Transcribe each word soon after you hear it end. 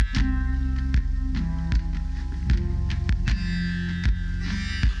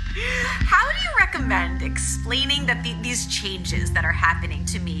recommend explaining that these changes that are happening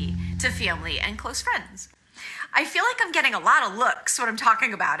to me, to family, and close friends. I feel like I'm getting a lot of looks when I'm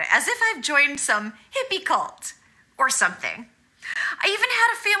talking about it, as if I've joined some hippie cult or something. I even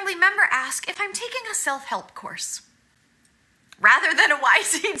had a family member ask if I'm taking a self-help course rather than a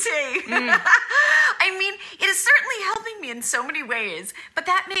YCT. I mean, it is certainly helping me in so many ways, but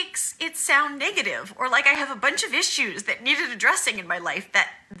that makes it sound negative, or like I have a bunch of issues that needed addressing in my life that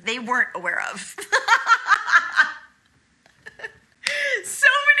they weren't aware of. So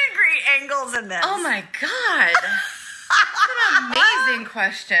many great angles in this. Oh my God. That's an amazing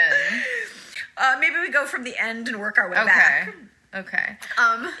question. Maybe we go from the end and work our way back. Okay.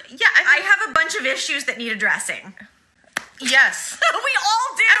 Yeah, I have a bunch of issues that need addressing. Yes. We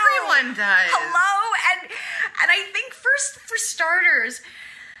all do. Everyone does. Hello, and I think first, for starters,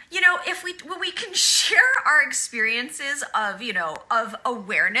 if when we can share our experiences of of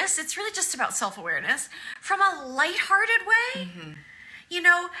awareness, it's really just about self-awareness from a lighthearted way. Mm-hmm.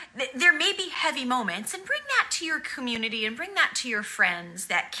 There may be heavy moments, and bring that to your community and bring that to your friends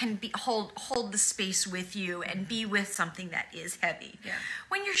that can hold the space with you and be with something that is heavy. Yeah.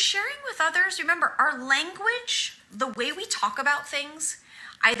 When you're sharing with others, remember, our language, the way we talk about things,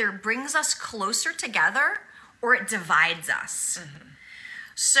 either brings us closer together or it divides us. Mm-hmm.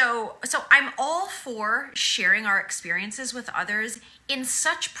 So I'm all for sharing our experiences with others in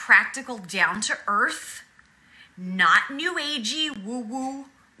such practical, down-to-earth, not new agey, woo-woo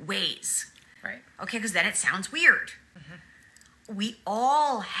ways. Right. Okay, because then it sounds weird. Mm-hmm. We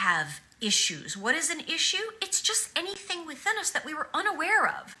all have issues. What is an issue? It's just anything within us that we were unaware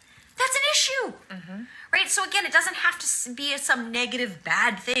of. That's an issue. Mm-hmm. Right? So again, it doesn't have to be some negative,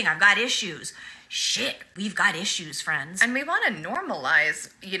 bad thing. I've got issues. Shit, we've got issues, friends. And we want to normalize,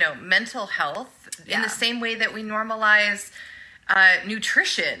 mental health in the same way that we normalize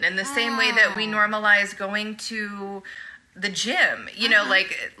nutrition, in the same way that we normalize going to the gym.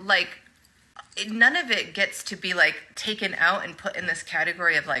 Like none of it gets to be like taken out and put in this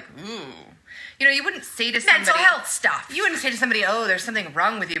category of like, ooh. You wouldn't say to somebody... Mental health stuff. You wouldn't say to somebody, oh, there's something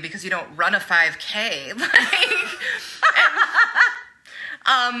wrong with you because you don't run a 5K.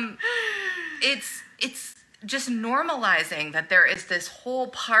 It's just normalizing that there is this whole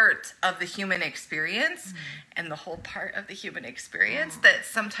part of the human experience and the whole part of the human experience that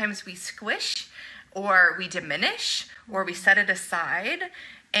sometimes we squish or we diminish or we set it aside,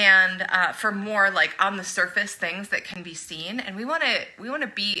 and for more like on the surface things that can be seen. And we want to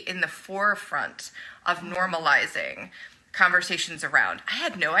be in the forefront of normalizing conversations around. I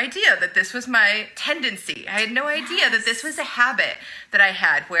had no idea that this was my tendency. I had no idea that this was a habit that I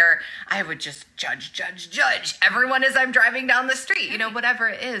had where I would just judge everyone as I'm driving down the street, whatever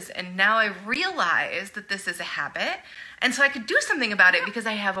it is. And now I realize that this is a habit. And so I could do something about it because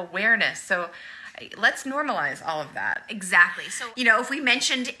I have awareness. So let's normalize all of that. Exactly. So, if we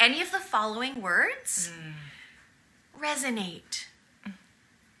mentioned any of the following words, resonate,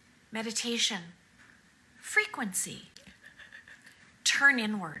 meditation, frequency, turn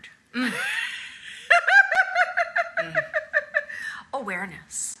inward,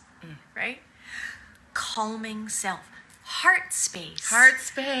 awareness, right? Calming self, heart space.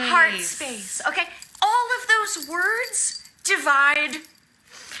 Okay, all of those words divide,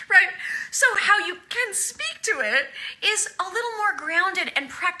 right? So how you can speak to it is a little more grounded and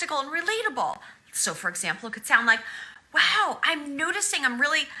practical and relatable. So for example, it could sound like, wow, I'm noticing I'm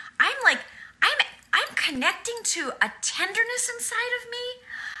connecting to a tenderness inside of me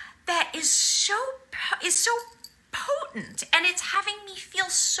that is so potent, and it's having me feel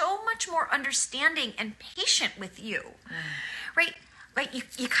so much more understanding and patient with you, right?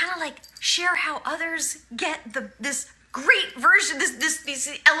 You kind of like share how others get this great version, this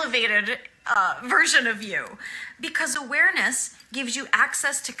elevated version of you, because awareness gives you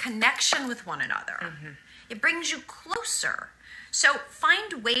access to connection with one another. Mm-hmm. It brings you closer. So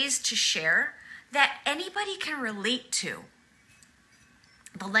find ways to share that anybody can relate to.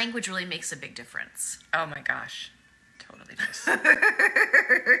 The language really makes a big difference. Oh my gosh. Totally does.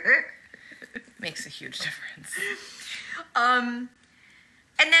 Makes a huge difference. And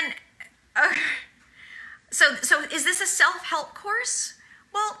then, so is this a self-help course?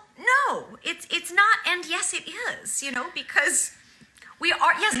 Well, no, it's not, and yes, it is, because we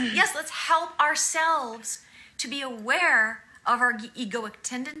are, yes, let's help ourselves to be aware of our egoic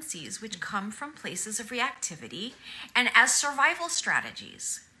tendencies, which come from places of reactivity and as survival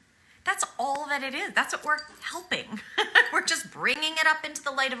strategies. That's all that it is. That's what we're helping. We're just bringing it up into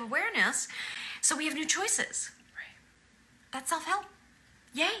the light of awareness so we have new choices. Right. That's self-help.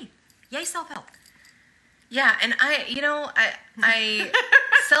 Yay. Yay, self-help. Yeah, and I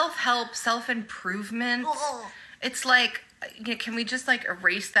self-help, self-improvement. Ugh. It's like, can we just like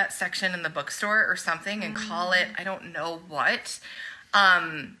erase that section in the bookstore or something and call it, I don't know what.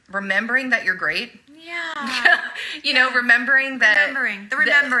 Remembering that you're great. Yeah. You know, remembering that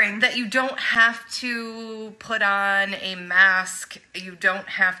that you don't have to put on a mask. You don't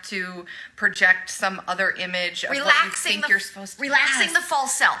have to project some other image of what you think you're supposed to. Relaxing the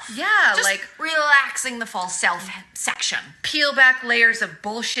false self. Yeah, Just like relaxing the false self section. peel back layers of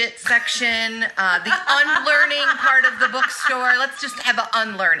bullshit section, the unlearning part of the bookstore. Let's just have an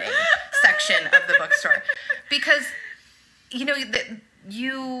unlearning section of the bookstore, because you know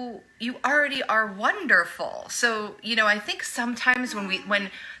you already are wonderful. So you know, I think sometimes when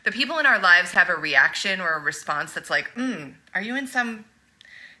the people in our lives have a reaction or a response that's like, are you in some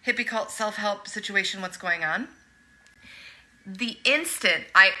hippie cult self-help situation? What's going on? The instant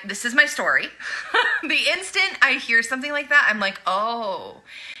this is my story, the instant I hear something like that, I'm like, oh,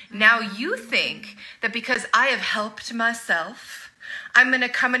 now you think that because I have helped myself, I'm going to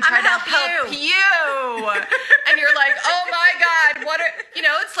come and try to help you. And you're like, oh my God,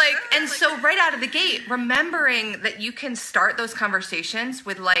 it's like, and so right out of the gate, remembering that you can start those conversations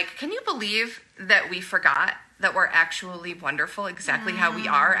with like, can you believe that we forgot that we're actually wonderful exactly how we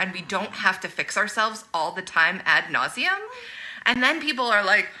are, and we don't have to fix ourselves all the time ad nauseum? And then people are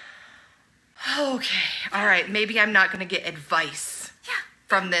like, okay, all right, maybe I'm not going to get advice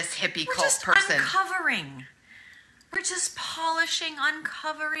from this hippie cult person. Uncovering. We're just polishing,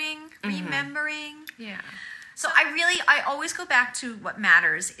 uncovering, remembering. Yeah. So I always go back to what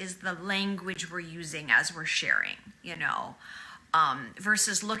matters is the language we're using as we're sharing, you know,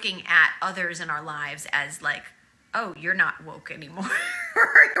 versus looking at others in our lives as like, oh, you're not woke anymore.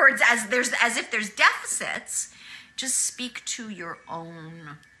 Or it's as if there's deficits. Just speak to your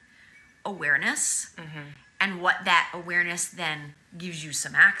own awareness and what that awareness then gives you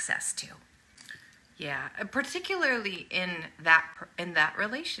some access to. Yeah, particularly in that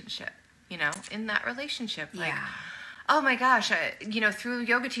relationship, you know, like, oh my gosh, through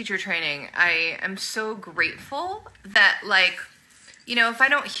yoga teacher training, I am so grateful that, like, you know, if I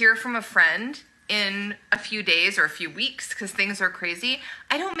don't hear from a friend in a few days or a few weeks because things are crazy,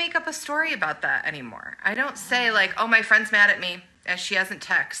 I don't make up a story about that anymore. I don't say like, oh, my friend's mad at me as she hasn't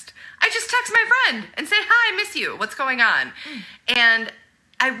texted. I just text my friend and say, hi, I miss you. What's going on? And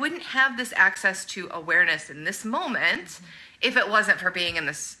I wouldn't have this access to awareness in this moment if it wasn't for being in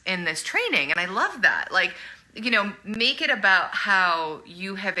this training. And I love that. Like, you know, make it about how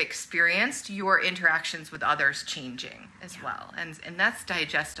you have experienced your interactions with others changing as well. And that's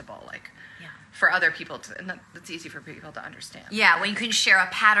digestible, like, for other people and that's easy for people to understand. Yeah, when you can share a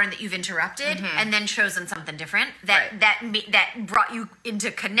pattern that you've interrupted and then chosen something different that brought you into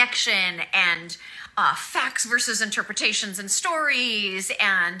connection and facts versus interpretations and stories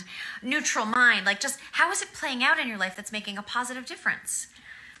and neutral mind. Like, just how is it playing out in your life that's making a positive difference?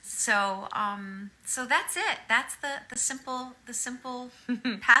 So that's it. That's the simple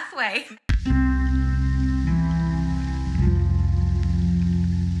pathway.